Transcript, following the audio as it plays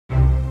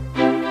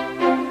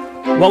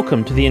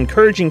Welcome to the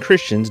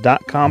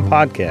EncouragingChristians.com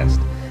podcast.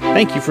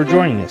 Thank you for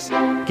joining us.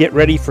 Get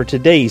ready for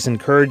today's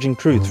encouraging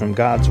truth from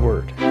God's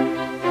Word.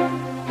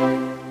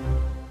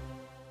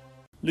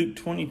 Luke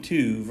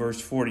 22, verse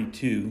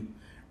 42,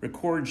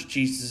 records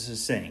Jesus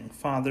as saying,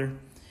 "Father,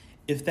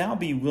 if thou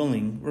be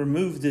willing,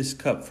 remove this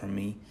cup from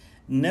me.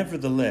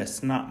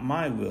 Nevertheless, not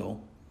my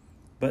will,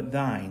 but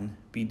thine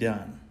be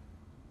done."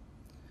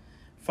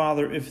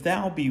 Father, if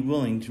thou be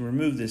willing to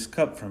remove this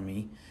cup from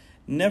me,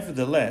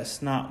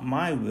 nevertheless, not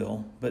my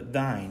will, but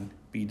thine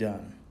be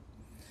done.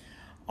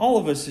 All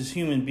of us as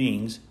human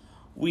beings,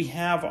 we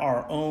have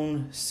our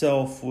own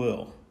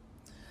self-will.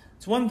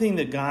 It's one thing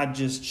that God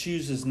just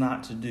chooses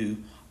not to do,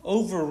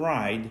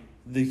 override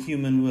the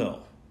human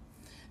will.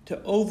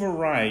 To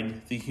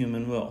override the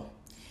human will.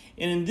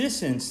 And in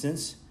this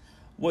instance,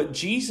 what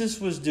Jesus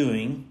was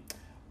doing,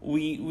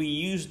 we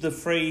used the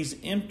phrase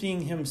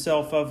emptying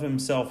himself of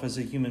himself as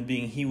a human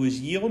being. He was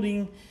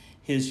yielding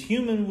his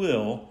human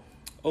will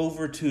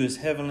over to his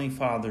heavenly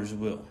Father's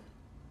will.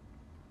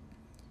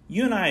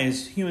 You and I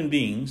as human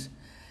beings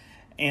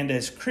and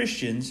as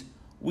Christians,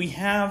 we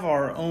have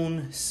our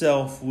own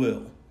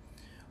self-will.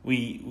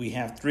 We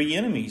have three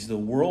enemies: the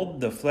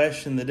world, the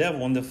flesh, and the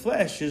devil. And the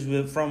flesh is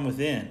from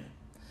within.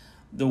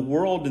 The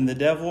world and the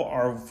devil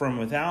are from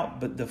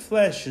without, but the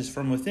flesh is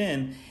from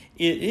within.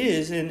 It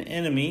is an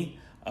enemy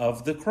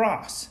of the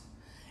cross.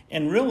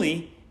 And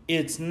really,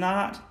 it's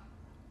not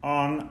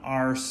on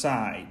our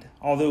side.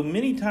 Although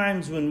many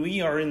times when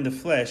we are in the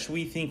flesh,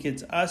 we think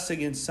it's us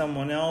against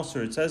someone else,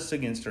 or it's us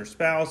against our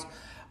spouse,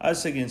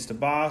 us against a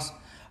boss,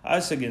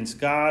 us against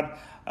God,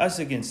 us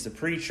against the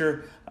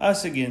preacher,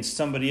 us against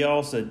somebody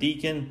else, a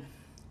deacon.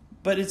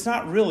 But it's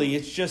not really.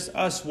 It's just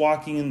us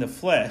walking in the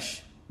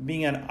flesh,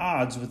 being at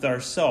odds with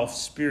ourselves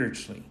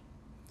spiritually.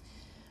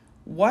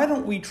 Why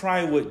don't we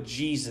try what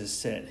Jesus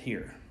said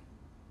here?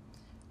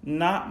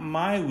 Not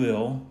my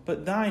will,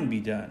 but thine be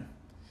done.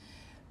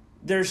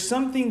 There's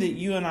something that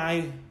you and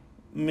I,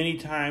 many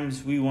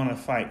times, we want to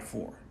fight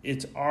for.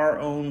 It's our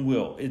own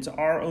will. It's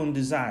our own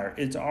desire.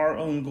 It's our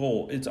own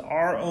goal. It's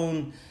our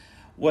own,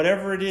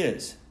 whatever it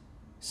is,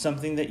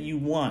 something that you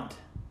want,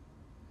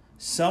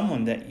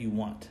 someone that you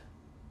want,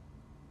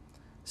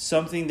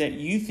 something that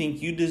you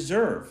think you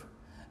deserve,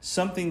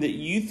 something that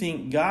you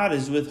think God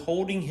is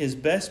withholding his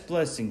best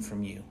blessing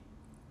from you.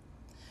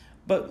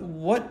 But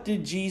what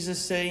did Jesus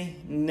say?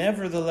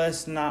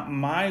 Nevertheless, not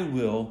my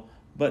will,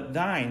 but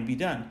thine be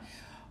done.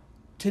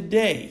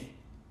 Today,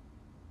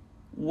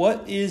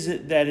 what is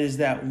it that is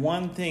that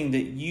one thing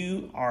that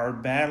you are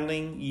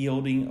battling,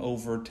 yielding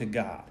over to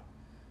God?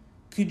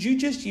 Could you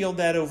just yield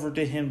that over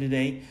to him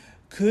today?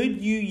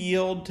 Could you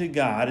yield to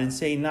God and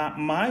say, not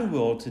my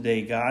will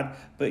today, God,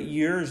 but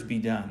yours be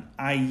done?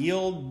 I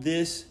yield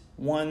this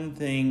one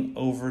thing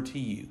over to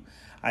you.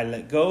 I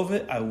let go of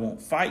it. I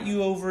won't fight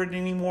you over it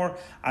anymore.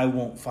 I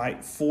won't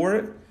fight for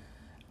it.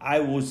 I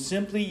will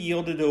simply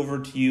yield it over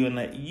to you and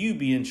let you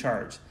be in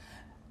charge.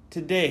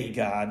 Today,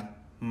 God,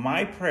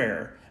 my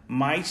prayer,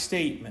 my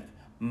statement,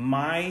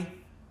 my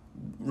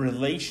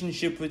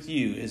relationship with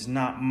you is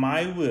not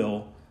my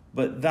will,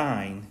 but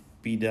thine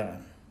be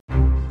done.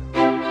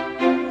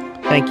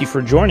 Thank you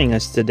for joining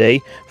us today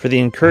for the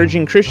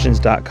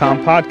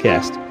EncouragingChristians.com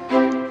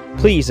podcast.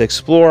 Please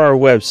explore our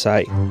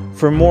website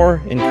for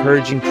more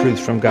encouraging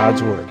truths from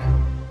God's Word.